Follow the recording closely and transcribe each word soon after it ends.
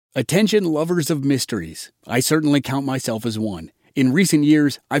Attention lovers of mysteries. I certainly count myself as one. In recent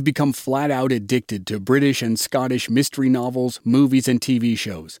years, I've become flat out addicted to British and Scottish mystery novels, movies, and TV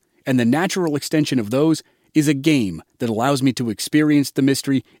shows. And the natural extension of those is a game that allows me to experience the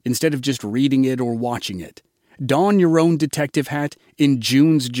mystery instead of just reading it or watching it. Don your own detective hat in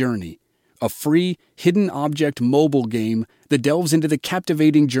June's Journey, a free, hidden object mobile game that delves into the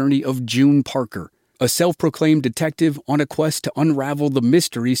captivating journey of June Parker, a self-proclaimed detective on a quest to unravel the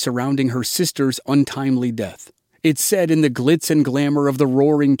mystery surrounding her sister's untimely death. It's set in the glitz and glamour of the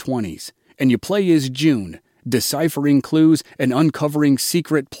Roaring '20s, and you play as June, deciphering clues and uncovering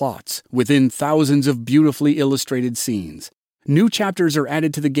secret plots within thousands of beautifully illustrated scenes. New chapters are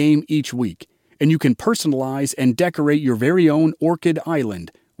added to the game each week, and you can personalize and decorate your very own Orchid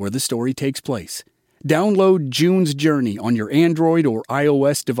Island, where the story takes place. Download June's Journey on your Android or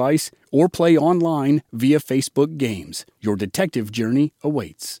iOS device, or play online via Facebook Games. Your detective journey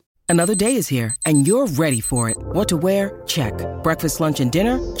awaits. Another day is here, and you're ready for it. What to wear? Check. Breakfast, lunch, and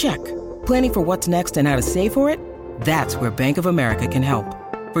dinner? Check. Planning for what's next and how to save for it? That's where Bank of America can help.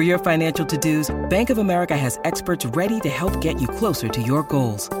 For your financial to-dos, Bank of America has experts ready to help get you closer to your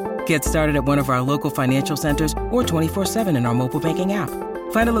goals. Get started at one of our local financial centers or 24/7 in our mobile banking app.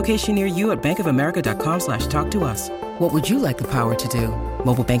 Find a location near you at bankofamerica.com/talktous. What would you like the power to do?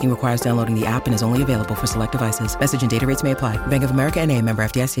 Mobile banking requires downloading the app and is only available for select devices. Message and data rates may apply. Bank of America N.A., member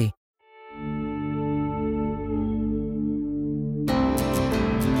FDIC.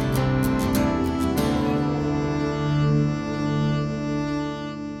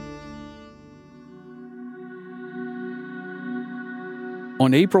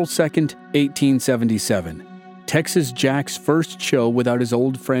 On April 2nd, 1877, Texas Jack's first show without his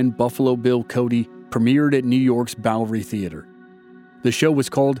old friend Buffalo Bill Cody premiered at New York's Bowery Theater. The show was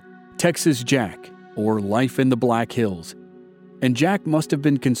called Texas Jack, or Life in the Black Hills, and Jack must have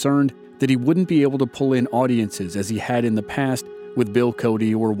been concerned that he wouldn't be able to pull in audiences as he had in the past with Bill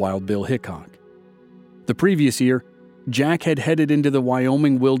Cody or Wild Bill Hickok. The previous year, Jack had headed into the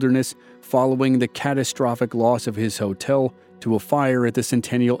Wyoming wilderness following the catastrophic loss of his hotel to a fire at the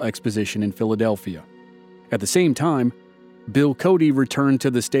Centennial Exposition in Philadelphia. At the same time, Bill Cody returned to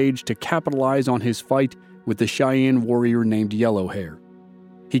the stage to capitalize on his fight with the Cheyenne warrior named Yellowhair.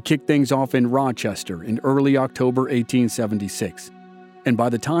 He kicked things off in Rochester in early October 1876, and by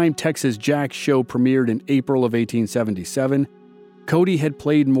the time Texas Jack's show premiered in April of 1877, Cody had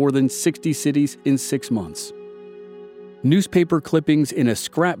played more than 60 cities in 6 months. Newspaper clippings in a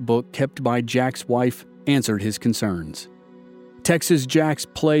scrapbook kept by Jack's wife answered his concerns. Texas Jack's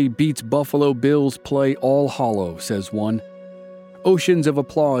play beats Buffalo Bill's play all hollow, says one. Oceans of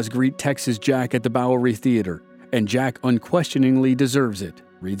applause greet Texas Jack at the Bowery Theater, and Jack unquestioningly deserves it,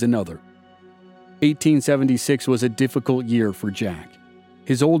 reads another. 1876 was a difficult year for Jack.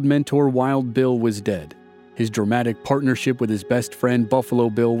 His old mentor Wild Bill was dead. His dramatic partnership with his best friend Buffalo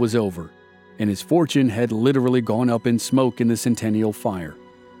Bill was over, and his fortune had literally gone up in smoke in the Centennial Fire.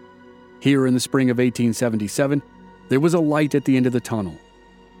 Here in the spring of 1877, there was a light at the end of the tunnel.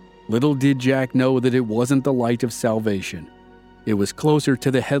 Little did Jack know that it wasn't the light of salvation. It was closer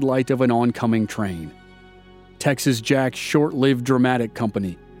to the headlight of an oncoming train. Texas Jack's short-lived dramatic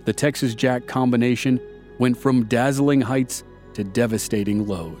company, the Texas Jack Combination, went from dazzling heights to devastating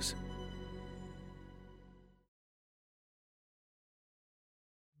lows.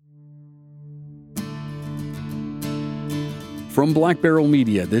 From Black Barrel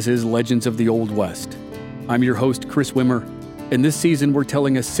Media, this is Legends of the Old West. I'm your host, Chris Wimmer, and this season we're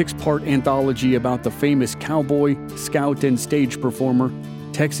telling a 6-part anthology about the famous cowboy, scout, and stage performer,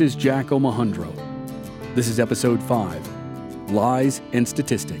 Texas Jack Omohundro. This is Episode 5, Lies and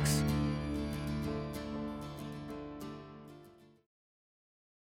Statistics.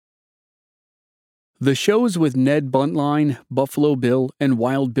 The shows with Ned Buntline, Buffalo Bill, and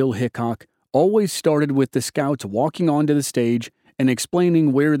Wild Bill Hickok always started with the scouts walking onto the stage and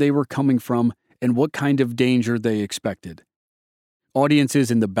explaining where they were coming from and what kind of danger they expected.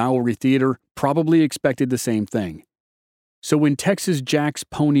 Audiences in the Bowery Theater probably expected the same thing. So when Texas Jack's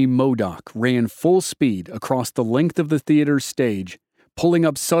pony Modoc ran full speed across the length of the theater's stage, pulling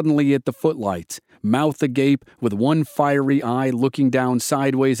up suddenly at the footlights, mouth agape with one fiery eye looking down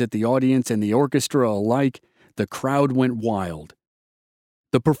sideways at the audience and the orchestra alike, the crowd went wild.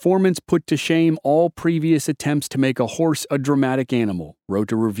 The performance put to shame all previous attempts to make a horse a dramatic animal,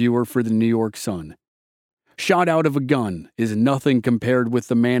 wrote a reviewer for the New York Sun. Shot out of a gun is nothing compared with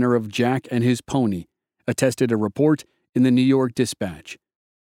the manner of Jack and his pony, attested a report in the New York Dispatch.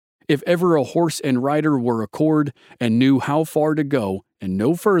 If ever a horse and rider were accord and knew how far to go and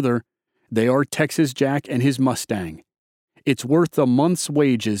no further, they are Texas Jack and his Mustang. It's worth a month's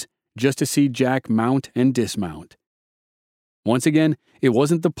wages just to see Jack mount and dismount. Once again, it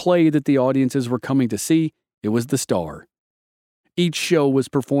wasn't the play that the audiences were coming to see, it was the star. Each show was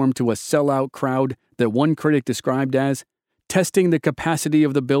performed to a sellout crowd that one critic described as testing the capacity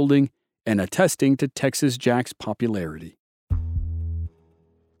of the building and attesting to Texas Jack's popularity.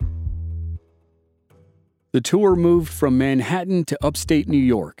 The tour moved from Manhattan to upstate New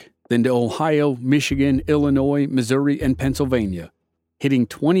York, then to Ohio, Michigan, Illinois, Missouri, and Pennsylvania, hitting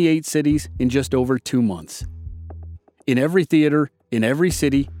 28 cities in just over 2 months. In every theater, in every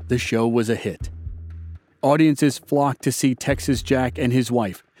city, the show was a hit. Audiences flocked to see Texas Jack and his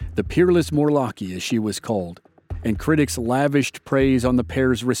wife, the peerless Morlocki as she was called, and critics lavished praise on the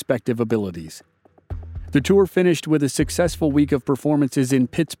pair's respective abilities. The tour finished with a successful week of performances in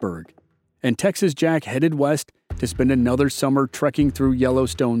Pittsburgh, and Texas Jack headed west to spend another summer trekking through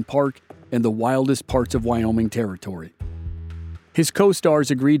Yellowstone Park and the wildest parts of Wyoming Territory. His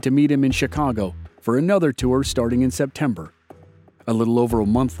co-stars agreed to meet him in Chicago for another tour starting in September. A little over a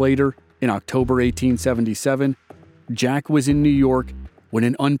month later, in October 1877, Jack was in New York when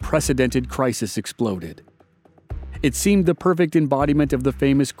an unprecedented crisis exploded. It seemed the perfect embodiment of the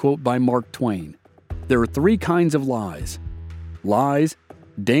famous quote by Mark Twain. There are 3 kinds of lies: lies,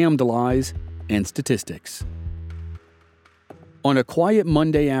 damned lies, and statistics. On a quiet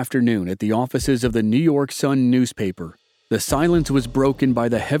Monday afternoon at the offices of the New York Sun newspaper, the silence was broken by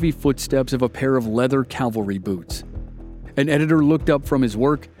the heavy footsteps of a pair of leather cavalry boots. An editor looked up from his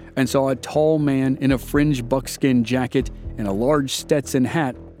work and saw a tall man in a fringed buckskin jacket and a large Stetson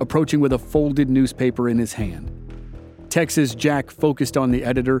hat approaching with a folded newspaper in his hand. Texas Jack focused on the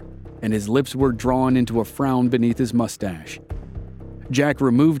editor, and his lips were drawn into a frown beneath his mustache. Jack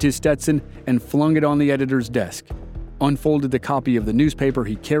removed his Stetson and flung it on the editor's desk, unfolded the copy of the newspaper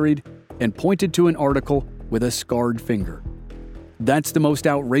he carried, and pointed to an article with a scarred finger. "That's the most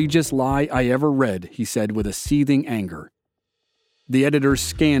outrageous lie I ever read," he said with a seething anger. The editor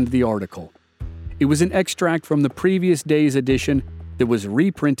scanned the article. It was an extract from the previous day's edition that was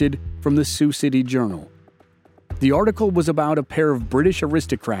reprinted from the Sioux City Journal. The article was about a pair of British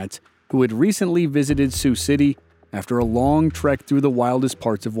aristocrats who had recently visited Sioux City after a long trek through the wildest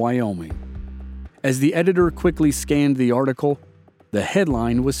parts of Wyoming. As the editor quickly scanned the article, the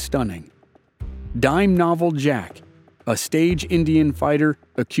headline was stunning. Dime Novel Jack, a stage Indian fighter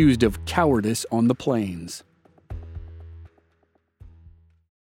accused of cowardice on the plains.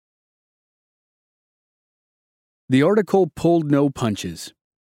 The article pulled no punches.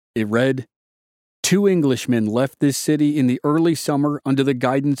 It read, 2 Englishmen left this city in the early summer under the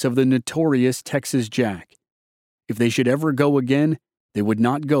guidance of the notorious Texas Jack. If they should ever go again, they would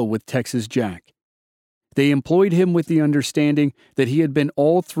not go with Texas Jack. They employed him with the understanding that he had been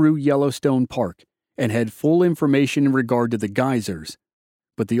all through Yellowstone Park and had full information in regard to the geysers,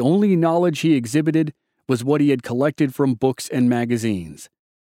 but the only knowledge he exhibited was what he had collected from books and magazines.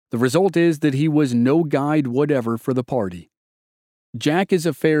 The result is that he was no guide whatever for the party. Jack is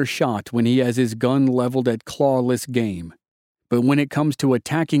a fair shot when he has his gun leveled at clawless game, but when it comes to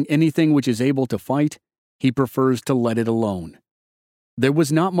attacking anything which is able to fight, he prefers to let it alone. There was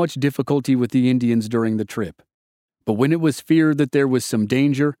not much difficulty with the Indians during the trip, but when it was feared that there was some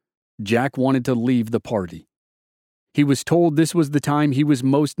danger, Jack wanted to leave the party. He was told this was the time he was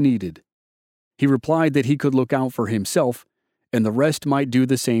most needed. He replied that he could look out for himself, and the rest might do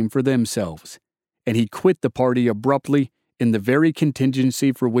the same for themselves, and he quit the party abruptly in the very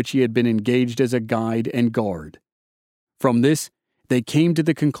contingency for which he had been engaged as a guide and guard. From this, they came to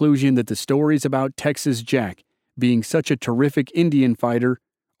the conclusion that the stories about Texas Jack being such a terrific Indian fighter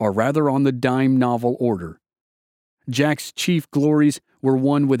are rather on the dime novel order. Jack's chief glories were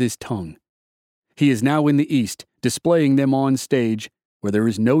won with his tongue. He is now in the East, displaying them on stage, where there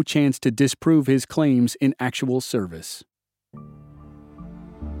is no chance to disprove his claims in actual service.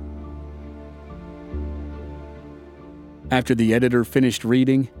 After the editor finished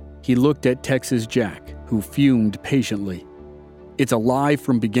reading, he looked at Texas Jack, who fumed patiently. "It's a lie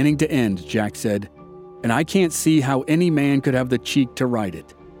from beginning to end," Jack said, "and I can't see how any man could have the cheek to write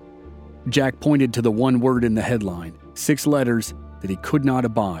it." Jack pointed to the one word in the headline, 6 letters, that he could not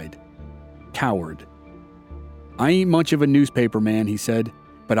abide. Coward. "I ain't much of a newspaper man," he said,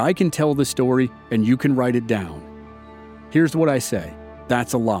 "but I can tell the story and you can write it down. Here's what I say.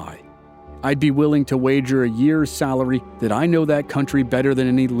 That's a lie. I'd be willing to wager a year's salary that I know that country better than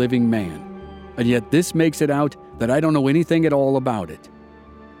any living man. And yet this makes it out that I don't know anything at all about it.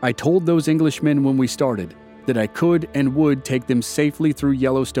 I told those Englishmen when we started that I could and would take them safely through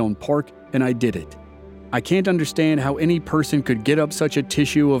Yellowstone Park, and I did it. I can't understand how any person could get up such a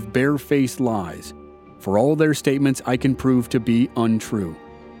tissue of bare-faced lies. For all their statements I can prove to be untrue.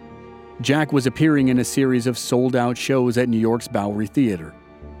 Jack was appearing in a series of sold-out shows at New York's Bowery Theater.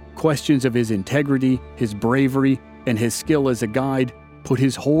 Questions of his integrity, his bravery, and his skill as a guide put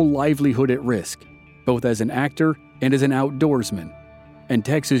his whole livelihood at risk, both as an actor and as an outdoorsman, and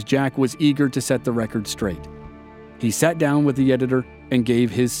Texas Jack was eager to set the record straight. He sat down with the editor and gave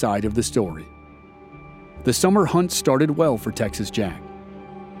his side of the story. The summer hunt started well for Texas Jack.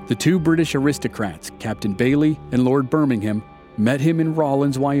 The two British aristocrats, Captain Bailey and Lord Birmingham, met him in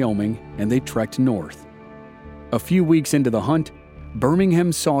Rawlins, Wyoming, and they trekked north. A few weeks into the hunt,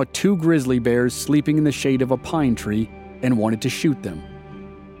 Birmingham saw two grizzly bears sleeping in the shade of a pine tree and wanted to shoot them.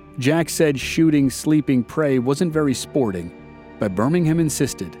 Jack said shooting sleeping prey wasn't very sporting, but Birmingham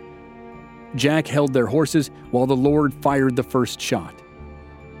insisted. Jack held their horses while the Lord fired the first shot.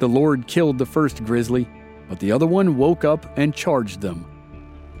 The Lord killed the first grizzly, but the other one woke up and charged them.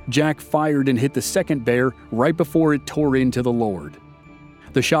 Jack fired and hit the second bear right before it tore into the Lord.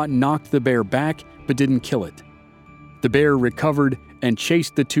 The shot knocked the bear back, but didn't kill it. The bear recovered and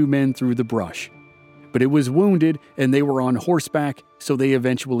chased the two men through the brush. But it was wounded and they were on horseback, so they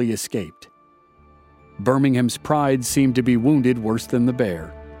eventually escaped. Birmingham's pride seemed to be wounded worse than the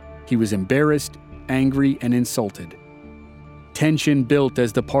bear. He was embarrassed, angry, and insulted. Tension built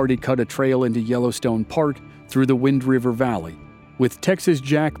as the party cut a trail into Yellowstone Park through the Wind River Valley, with Texas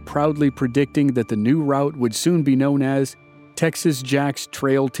Jack proudly predicting that the new route would soon be known as Texas Jack's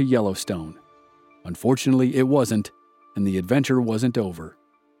Trail to Yellowstone. Unfortunately, it wasn't, and the adventure wasn't over.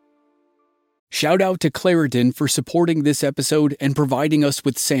 Shout out to Claritin for supporting this episode and providing us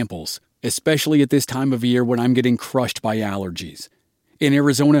with samples, especially at this time of year when I'm getting crushed by allergies. In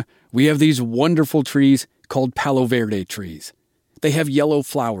Arizona, we have these wonderful trees called Palo Verde trees. They have yellow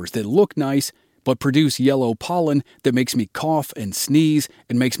flowers that look nice, but produce yellow pollen that makes me cough and sneeze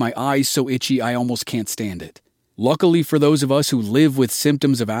and makes my eyes so itchy I almost can't stand it. Luckily for those of us who live with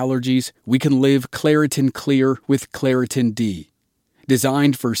symptoms of allergies, we can live Claritin Clear with Claritin D.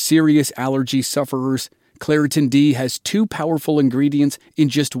 Designed for serious allergy sufferers, Claritin D has two powerful ingredients in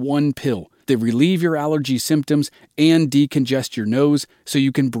just one pill that relieve your allergy symptoms and decongest your nose so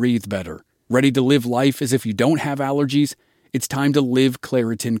you can breathe better. Ready to live life as if you don't have allergies? It's time to live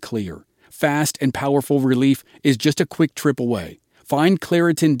Claritin Clear. Fast and powerful relief is just a quick trip away. Find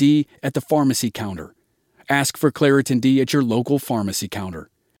Claritin D at the pharmacy counter. Ask for Claritin D at your local pharmacy counter.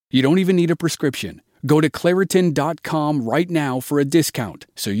 You don't even need a prescription. Go to Claritin.com right now for a discount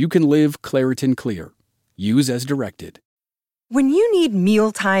so you can live Claritin Clear. Use as directed. When you need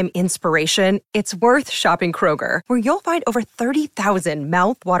mealtime inspiration, it's worth shopping Kroger, where you'll find over 30,000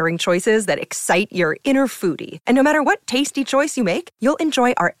 mouth-watering choices that excite your inner foodie. And no matter what tasty choice you make, you'll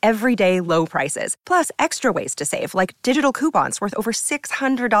enjoy our everyday low prices, plus extra ways to save, like digital coupons worth over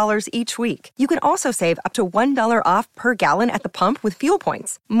 $600 each week. You can also save up to $1 off per gallon at the pump with fuel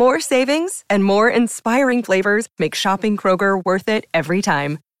points. More savings and more inspiring flavors make shopping Kroger worth it every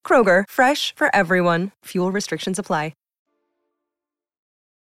time. Kroger, fresh for everyone. Fuel restrictions apply.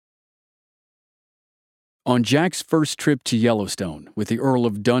 On Jack's first trip to Yellowstone with the Earl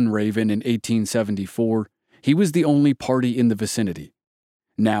of Dunraven in 1874, he was the only party in the vicinity.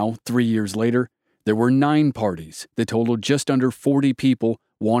 Now, 3 years later, there were 9 parties that totaled just under 40 people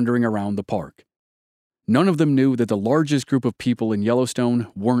wandering around the park. None of them knew that the largest group of people in Yellowstone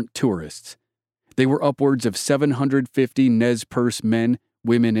weren't tourists. They were upwards of 750 Nez Perce men,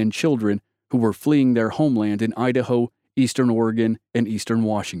 women, and children who were fleeing their homeland in Idaho, eastern Oregon, and eastern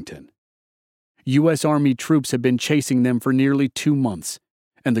Washington. U.S. Army troops had been chasing them for nearly 2 months,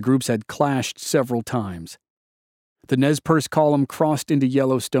 and the groups had clashed several times. The Nez Perce column crossed into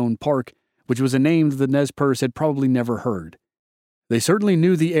Yellowstone Park, which was a name the Nez Perce had probably never heard. They certainly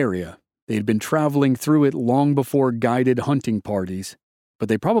knew the area. They had been traveling through it long before guided hunting parties, but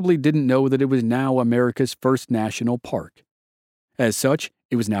they probably didn't know that it was now America's first national park. As such,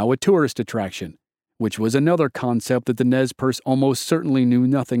 it was now a tourist attraction, which was another concept that the Nez Perce almost certainly knew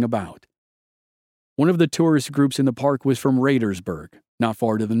nothing about. One of the tourist groups in the park was from Raidersburg, not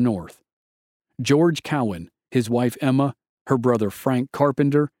far to the north. George Cowan, his wife Emma, her brother Frank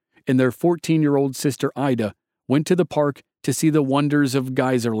Carpenter, and their 14-year-old sister Ida went to the park to see the wonders of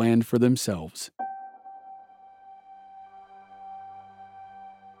Geyserland for themselves.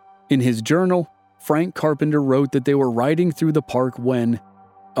 In his journal, Frank Carpenter wrote that they were riding through the park when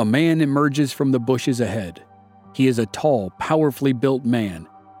a man emerges from the bushes ahead. He is a tall, powerfully built man,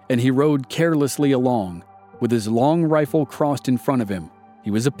 and he rode carelessly along, with his long rifle crossed in front of him. He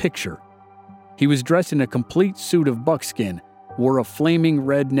was a picture. He was dressed in a complete suit of buckskin, wore a flaming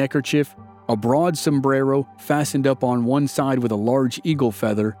red neckerchief, a broad sombrero fastened up on one side with a large eagle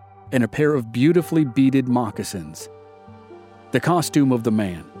feather, and a pair of beautifully beaded moccasins. The costume of the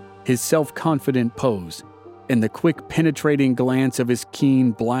man, his self-confident pose, and the quick penetrating glance of his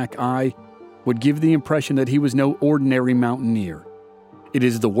keen black eye would give the impression that he was no ordinary mountaineer. It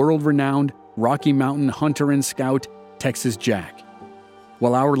is the world-renowned Rocky Mountain hunter and scout, Texas Jack.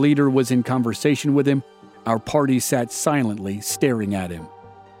 While our leader was in conversation with him, our party sat silently staring at him.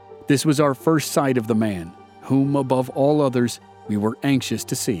 This was our first sight of the man, whom, above all others, we were anxious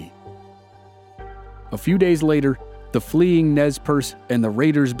to see. A few days later, the fleeing Nez Perce and the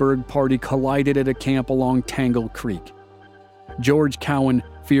Raidersburg party collided at a camp along Tangle Creek. George Cowan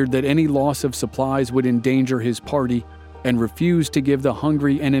feared that any loss of supplies would endanger his party and refused to give the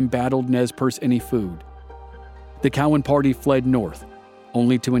hungry and embattled Nez Perce any food. The Cowan party fled north,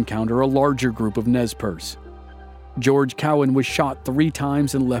 only to encounter a larger group of Nez Perce. George Cowan was shot 3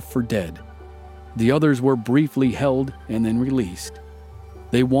 times and left for dead. The others were briefly held and then released.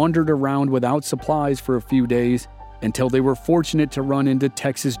 They wandered around without supplies for a few days until they were fortunate to run into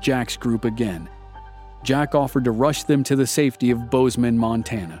Texas Jack's group again. Jack offered to rush them to the safety of Bozeman,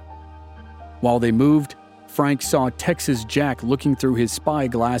 Montana. While they moved, Frank saw Texas Jack looking through his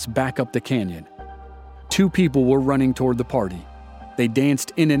spyglass back up the canyon. 2 people were running toward the party. They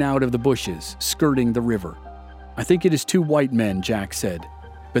danced in and out of the bushes, skirting the river. "I think it is 2 white men," Jack said,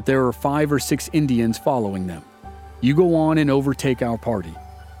 "but there are 5 or 6 Indians following them. You go on and overtake our party.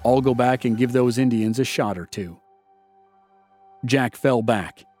 I'll go back and give those Indians a shot or 2. Jack fell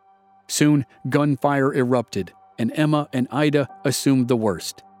back. Soon, gunfire erupted, and Emma and Ida assumed the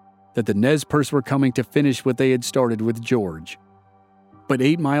worst, that the Nez Perce were coming to finish what they had started with George. But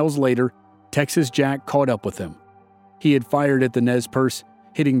 8 miles later, Texas Jack caught up with them. He had fired at the Nez Perce,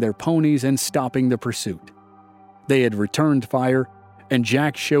 hitting their ponies and stopping the pursuit. They had returned fire, and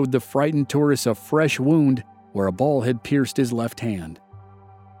Jack showed the frightened tourists a fresh wound where a ball had pierced his left hand.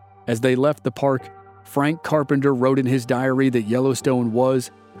 As they left the park, Frank Carpenter wrote in his diary that Yellowstone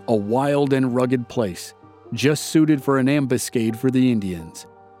was a wild and rugged place, just suited for an ambuscade for the Indians.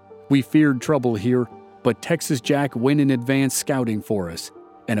 We feared trouble here, but Texas Jack went in advance scouting for us,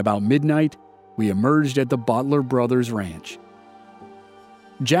 and about midnight, we emerged at the Bottler Brothers Ranch.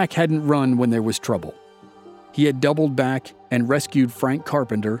 Jack hadn't run when there was trouble. He had doubled back and rescued Frank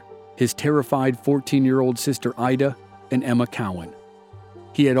Carpenter, his terrified 14-year-old sister Ida, and Emma Cowan.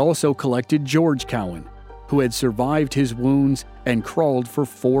 He had also collected George Cowan, who had survived his wounds and crawled for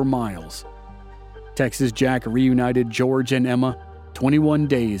 4 miles. Texas Jack reunited George and Emma 21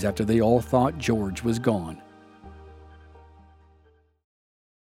 days after they all thought George was gone.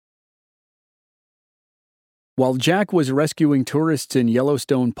 While Jack was rescuing tourists in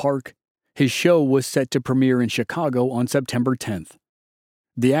Yellowstone Park, his show was set to premiere in Chicago on September 10th.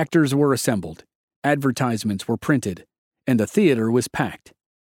 The actors were assembled, advertisements were printed, and the theater was packed.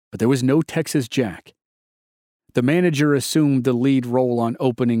 But there was no Texas Jack. The manager assumed the lead role on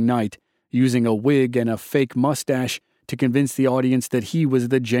opening night, using a wig and a fake mustache to convince the audience that he was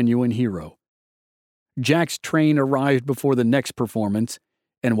the genuine hero. Jack's train arrived before the next performance,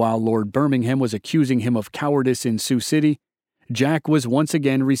 and while Lord Birmingham was accusing him of cowardice in Sioux City, Jack was once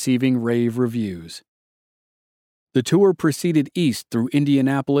again receiving rave reviews. The tour proceeded east through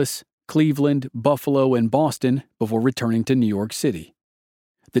Indianapolis, Cleveland, Buffalo, and Boston before returning to New York City.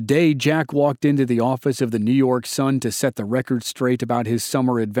 The day Jack walked into the office of the New York Sun to set the record straight about his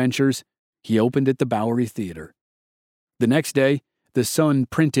summer adventures, he opened at the Bowery Theater. The next day, the Sun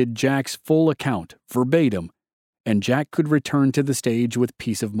printed Jack's full account, verbatim, and Jack could return to the stage with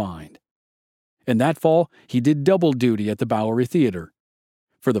peace of mind. And that fall, he did double duty at the Bowery Theater.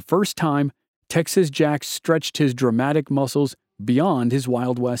 For the first time, Texas Jack stretched his dramatic muscles beyond his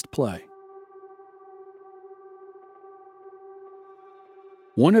Wild West play.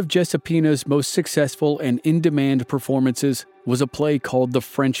 One of Jessepina's most successful and in-demand performances was a play called The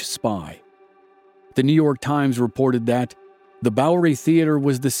French Spy. The New York Times reported that the Bowery Theater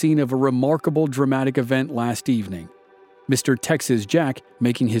was the scene of a remarkable dramatic event last evening, Mr. Texas Jack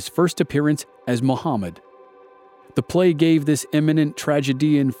making his first appearance as Muhammad. The play gave this eminent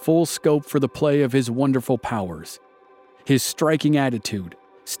tragedian full scope for the play of his wonderful powers. His striking attitude,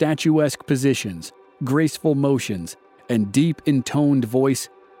 statuesque positions, graceful motions, and deep intoned voice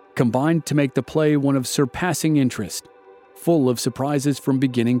combined to make the play one of surpassing interest, full of surprises from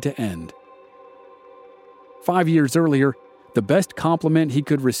beginning to end. 5 years earlier, the best compliment he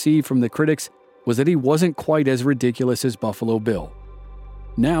could receive from the critics was that he wasn't quite as ridiculous as Buffalo Bill.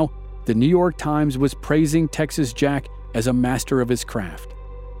 Now, the New York Times was praising Texas Jack as a master of his craft.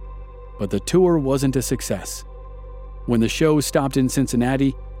 But the tour wasn't a success. When the show stopped in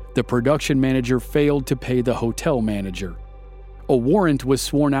Cincinnati, the production manager failed to pay the hotel manager. A warrant was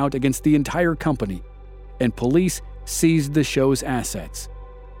sworn out against the entire company, and police seized the show's assets.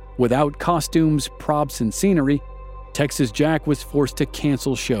 Without costumes, props, and scenery, Texas Jack was forced to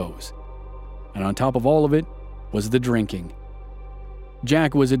cancel shows. And on top of all of it was the drinking.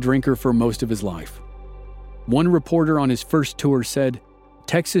 Jack was a drinker for most of his life. One reporter on his first tour said,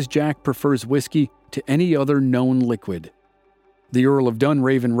 "Texas Jack prefers whiskey to any other known liquid." The Earl of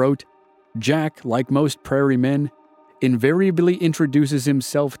Dunraven wrote, "Jack, like most prairie men, invariably introduces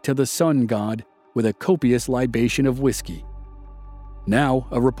himself to the sun god with a copious libation of whiskey." Now,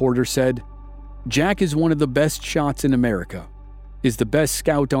 a reporter said, "Jack is one of the best shots in America, is the best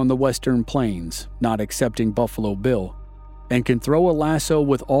scout on the Western Plains, not excepting Buffalo Bill, and can throw a lasso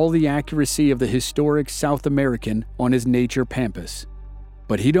with all the accuracy of the historic South American on his nature pampas.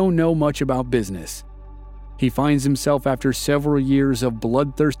 But he don't know much about business. He finds himself after several years of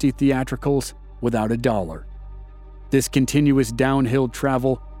bloodthirsty theatricals without a dollar. This continuous downhill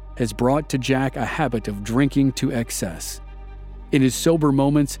travel has brought to Jack a habit of drinking to excess. In his sober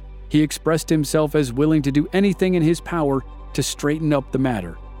moments, he expressed himself as willing to do anything in his power to straighten up the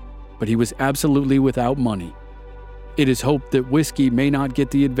matter, but he was absolutely without money. It is hoped that whiskey may not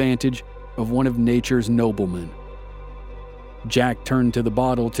get the advantage of one of nature's noblemen." Jack turned to the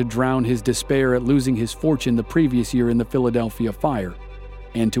bottle to drown his despair at losing his fortune the previous year in the Philadelphia fire,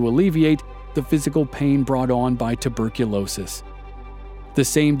 and to alleviate the physical pain brought on by tuberculosis. The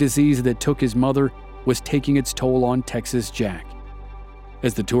same disease that took his mother was taking its toll on Texas Jack.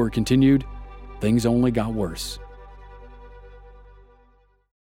 As the tour continued, things only got worse.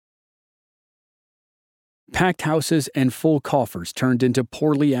 Packed houses and full coffers turned into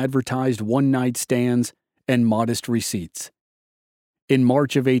poorly advertised one-night stands and modest receipts. In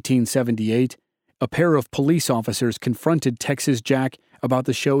March of 1878, a pair of police officers confronted Texas Jack about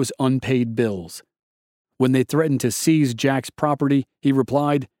the show's unpaid bills. When they threatened to seize Jack's property, he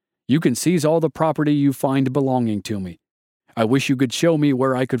replied, "You can seize all the property you find belonging to me. I wish you could show me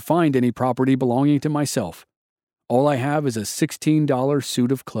where I could find any property belonging to myself. All I have is a $16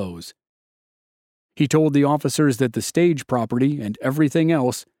 suit of clothes." He told the officers that the stage property and everything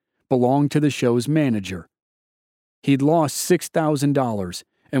else belonged to the show's manager. He'd lost $6,000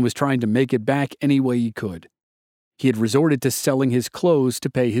 and was trying to make it back any way he could. He had resorted to selling his clothes to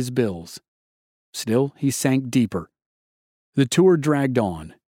pay his bills. Still, he sank deeper. The tour dragged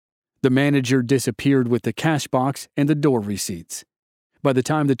on. The manager disappeared with the cash box and the door receipts. By the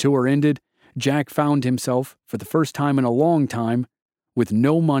time the tour ended, Jack found himself, for the first time in a long time, with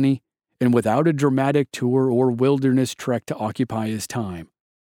no money and without a dramatic tour or wilderness trek to occupy his time.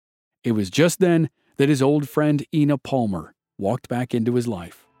 It was just then that his old friend Ina Palmer walked back into his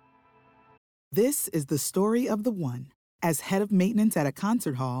life. This is the story of the one. As head of maintenance at a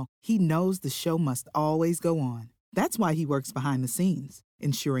concert hall, he knows the show must always go on. That's why he works behind the scenes,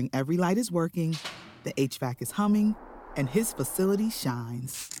 ensuring every light is working, the HVAC is humming, and his facility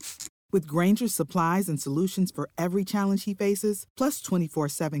shines. With Grainger's supplies and solutions for every challenge he faces, plus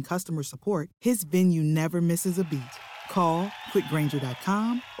 24/7 customer support, his venue never misses a beat. Call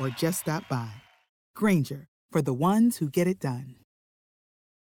quickgrainger.com or just stop by. Grainger, for the ones who get it done.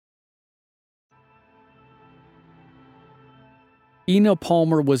 Ina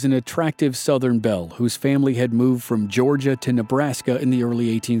Palmer was an attractive Southern belle whose family had moved from Georgia to Nebraska in the early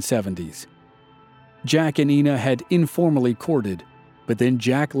 1870s. Jack and Ina had informally courted, but then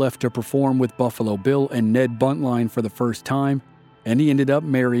Jack left to perform with Buffalo Bill and Ned Buntline for the first time, and he ended up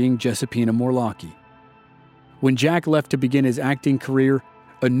marrying Jessipina Morlocki. When Jack left to begin his acting career,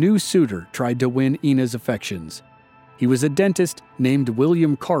 a new suitor tried to win Ina's affections. He was a dentist named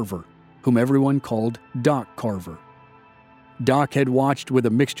William Carver, whom everyone called Doc Carver. Doc had watched with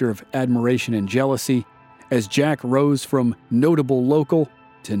a mixture of admiration and jealousy as Jack rose from notable local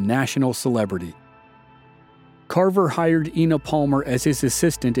to national celebrity. Carver hired Ina Palmer as his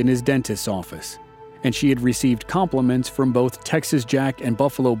assistant in his dentist's office, and she had received compliments from both Texas Jack and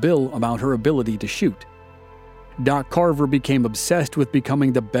Buffalo Bill about her ability to shoot. Doc Carver became obsessed with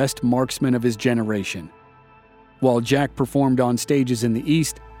becoming the best marksman of his generation. While Jack performed on stages in the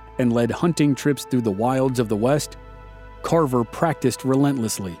East and led hunting trips through the wilds of the West, Carver practiced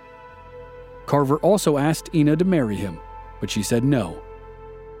relentlessly. Carver also asked Ina to marry him, but she said no.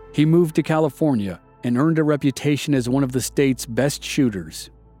 He moved to California and earned a reputation as one of the state's best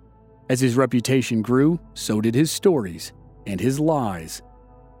shooters. As his reputation grew, so did his stories and his lies.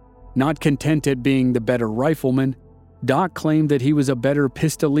 Not content at being the better rifleman, Doc claimed that he was a better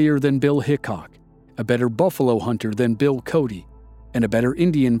pistolier than Bill Hickok, a better buffalo hunter than Bill Cody, and a better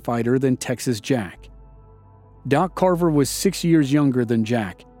Indian fighter than Texas Jack. Doc Carver was 6 years younger than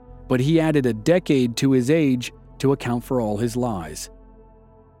Jack, but he added a decade to his age to account for all his lies.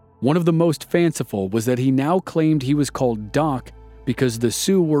 One of the most fanciful was that he now claimed he was called Doc because the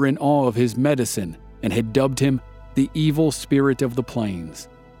Sioux were in awe of his medicine and had dubbed him the evil spirit of the plains.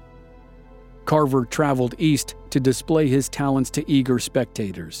 Carver traveled east to display his talents to eager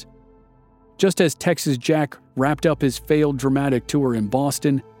spectators. Just as Texas Jack wrapped up his failed dramatic tour in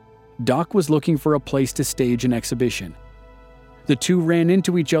Boston, Doc was looking for a place to stage an exhibition. The two ran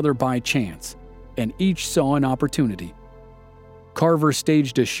into each other by chance, and each saw an opportunity. Carver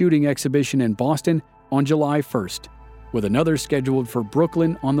staged a shooting exhibition in Boston on July 1st, with another scheduled for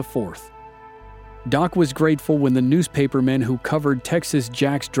Brooklyn on the 4th. Doc was grateful when the newspapermen who covered Texas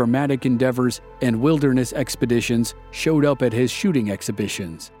Jack's dramatic endeavors and wilderness expeditions showed up at his shooting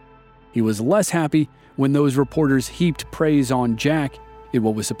exhibitions. He was less happy when those reporters heaped praise on Jack in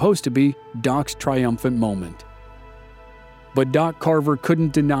what was supposed to be Doc's triumphant moment. But Doc Carver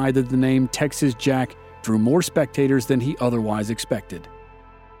couldn't deny that the name Texas Jack drew more spectators than he otherwise expected.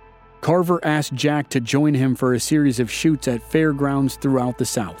 Carver asked Jack to join him for a series of shoots at fairgrounds throughout the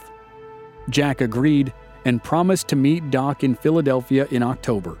South. Jack agreed and promised to meet Doc in Philadelphia in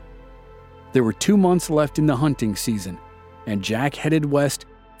October. There were 2 months left in the hunting season, and Jack headed west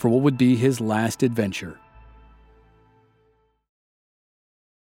for what would be his last adventure.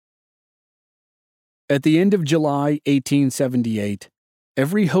 At the end of July 1878,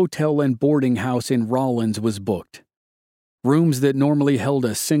 every hotel and boarding house in Rawlins was booked. Rooms that normally held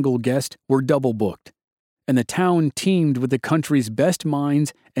a single guest were double booked, and the town teemed with the country's best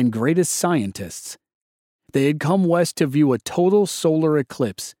minds and greatest scientists. They had come west to view a total solar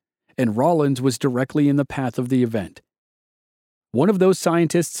eclipse, and Rawlins was directly in the path of the event. One of those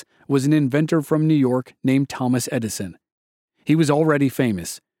scientists was an inventor from New York named Thomas Edison. He was already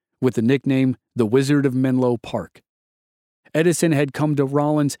famous, with the nickname the Wizard of Menlo Park. Edison had come to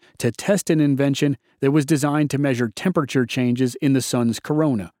Rawlins to test an invention that was designed to measure temperature changes in the sun's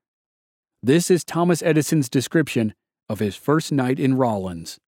corona. This is Thomas Edison's description of his first night in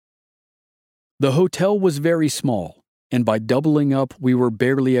Rawlins. The hotel was very small, and by doubling up, we were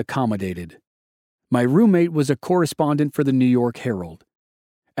barely accommodated. My roommate was a correspondent for the New York Herald.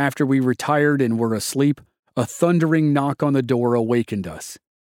 After we retired and were asleep, a thundering knock on the door awakened us.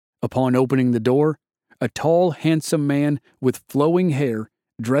 Upon opening the door, a tall, handsome man with flowing hair,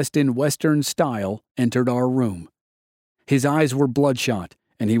 dressed in Western style, entered our room. His eyes were bloodshot,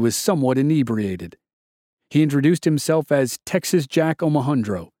 and he was somewhat inebriated. He introduced himself as Texas Jack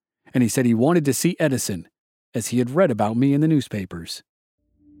Omohundro, and he said he wanted to see Edison, as he had read about me in the newspapers.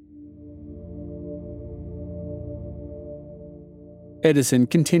 Edison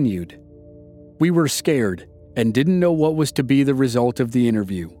continued. We were scared and didn't know what was to be the result of the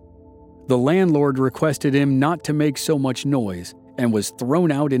interview. The landlord requested him not to make so much noise and was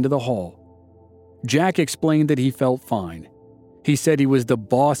thrown out into the hall. Jack explained that he felt fine. He said he was the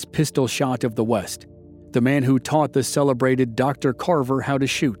boss pistol shot of the West, the man who taught the celebrated Dr. Carver how to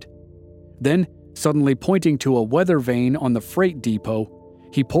shoot. Then, suddenly pointing to a weather vane on the freight depot,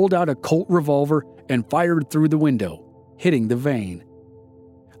 he pulled out a Colt revolver and fired through the window, hitting the vane.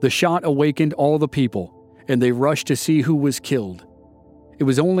 The shot awakened all the people, and they rushed to see who was killed. It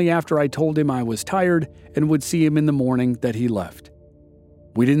was only after I told him I was tired and would see him in the morning that he left.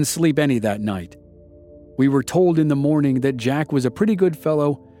 We didn't sleep any that night. We were told in the morning that Jack was a pretty good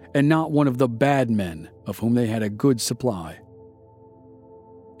fellow and not one of the bad men of whom they had a good supply.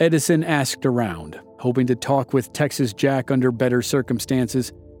 Edison asked around, hoping to talk with Texas Jack under better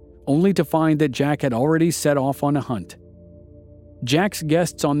circumstances, only to find that Jack had already set off on a hunt. Jack's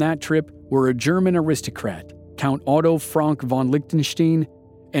guests on that trip were a German aristocrat, Count Otto Frank von Liechtenstein,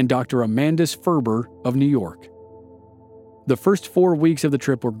 and Dr. Amandus Ferber of New York. The first 4 weeks of the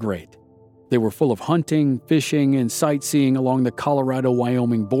trip were great. They were full of hunting, fishing, and sightseeing along the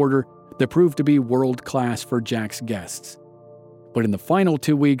Colorado-Wyoming border that proved to be world-class for Jack's guests. But in the final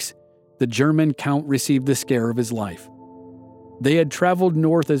 2 weeks, the German Count received the scare of his life. They had traveled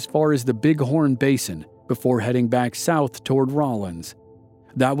north as far as the Bighorn Basin before heading back south toward Rawlins.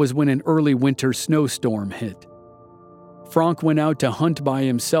 That was when an early winter snowstorm hit. Frank went out to hunt by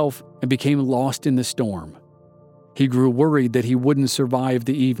himself and became lost in the storm. He grew worried that he wouldn't survive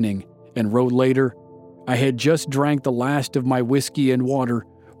the evening and wrote later, "I had just drank the last of my whiskey and water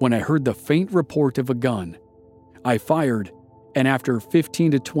when I heard the faint report of a gun. I fired, and after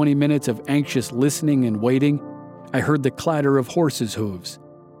 15 to 20 minutes of anxious listening and waiting, I heard the clatter of horses' hooves.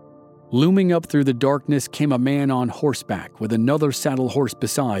 Looming up through the darkness came a man on horseback with another saddle horse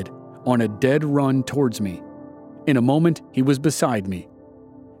beside, on a dead run towards me. In a moment, he was beside me.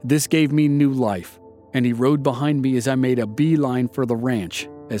 This gave me new life, and he rode behind me as I made a beeline for the ranch,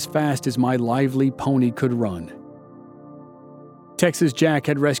 as fast as my lively pony could run." Texas Jack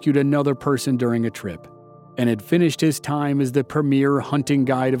had rescued another person during a trip and had finished his time as the premier hunting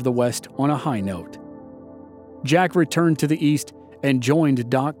guide of the West on a high note. Jack returned to the East and joined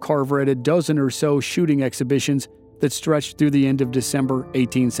Doc Carver at a dozen or so shooting exhibitions that stretched through the end of December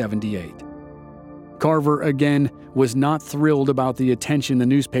 1878. Carver, again, was not thrilled about the attention the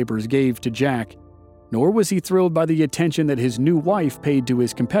newspapers gave to Jack, nor was he thrilled by the attention that his new wife paid to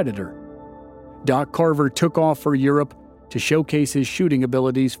his competitor. Doc Carver took off for Europe to showcase his shooting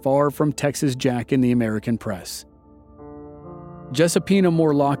abilities far from Texas Jack in the American press. Jessipina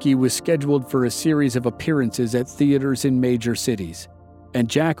Morlocki was scheduled for a series of appearances at theaters in major cities, and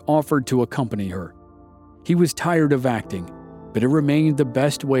Jack offered to accompany her. He was tired of acting, but it remained the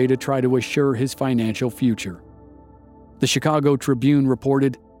best way to try to assure his financial future. The Chicago Tribune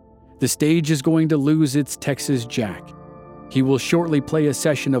reported, "The stage is going to lose its Texas Jack. He will shortly play a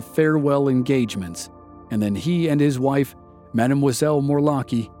session of farewell engagements, and then he and his wife, Mademoiselle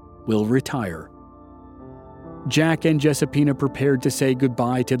Morlocki, will retire." Jack and Jessipina prepared to say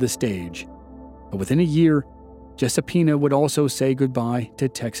goodbye to the stage, but within a year, Jessipina would also say goodbye to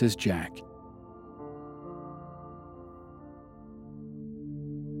Texas Jack.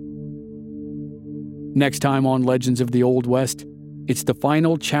 Next time on Legends of the Old West, it's the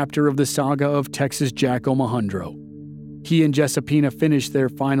final chapter of the saga of Texas Jack Omohundro. He and Jessipina finished their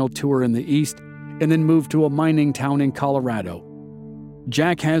final tour in the East and then moved to a mining town in Colorado.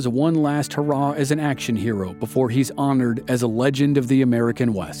 Jack has one last hurrah as an action hero before he's honored as a legend of the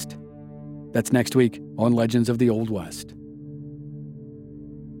American West. That's next week on Legends of the Old West.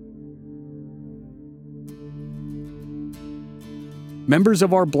 Members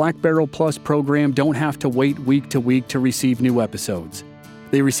of our Black Barrel Plus program don't have to wait week to week to receive new episodes.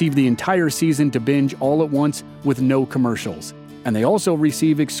 They receive the entire season to binge all at once with no commercials, and they also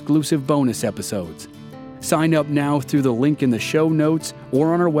receive exclusive bonus episodes. Sign up now through the link in the show notes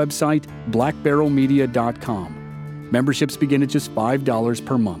or on our website, blackbarrelmedia.com. Memberships begin at just $5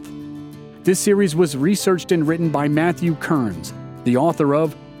 per month. This series was researched and written by Matthew Kearns, the author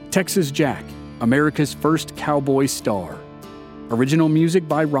of Texas Jack, America's First Cowboy Star. Original music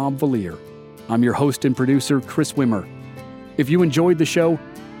by Rob Valier. I'm your host and producer, Chris Wimmer. If you enjoyed the show,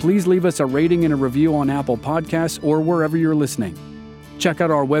 please leave us a rating and a review on Apple Podcasts or wherever you're listening. Check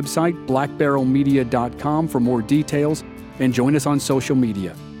out our website, blackbarrelmedia.com, for more details, and join us on social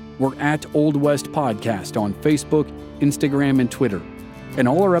media. We're at Old West Podcast on Facebook, Instagram, and Twitter. And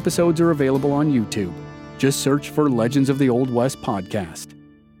all our episodes are available on YouTube. Just search for Legends of the Old West Podcast.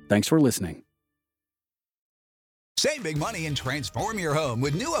 Thanks for listening. Save big money and transform your home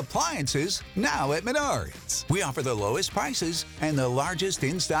with new appliances now at Menards. We offer the lowest prices and the largest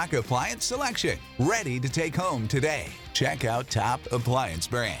in-stock appliance selection, ready to take home today. Check out top appliance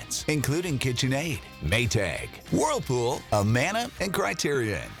brands, including KitchenAid, Maytag, Whirlpool, Amana, and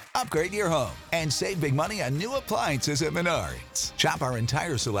Criterion. Upgrade your home and save big money on new appliances at Menards. Shop our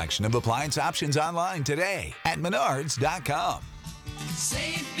entire selection of appliance options online today at Menards.com.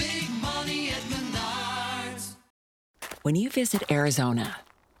 Save big money at Menards. When you visit Arizona,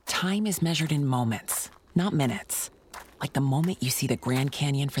 time is measured in moments, not minutes. Like the moment you see the Grand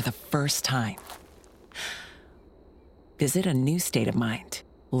Canyon for the first time. Visit a new state of mind.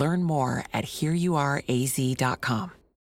 Learn more at hereyouareaz.com.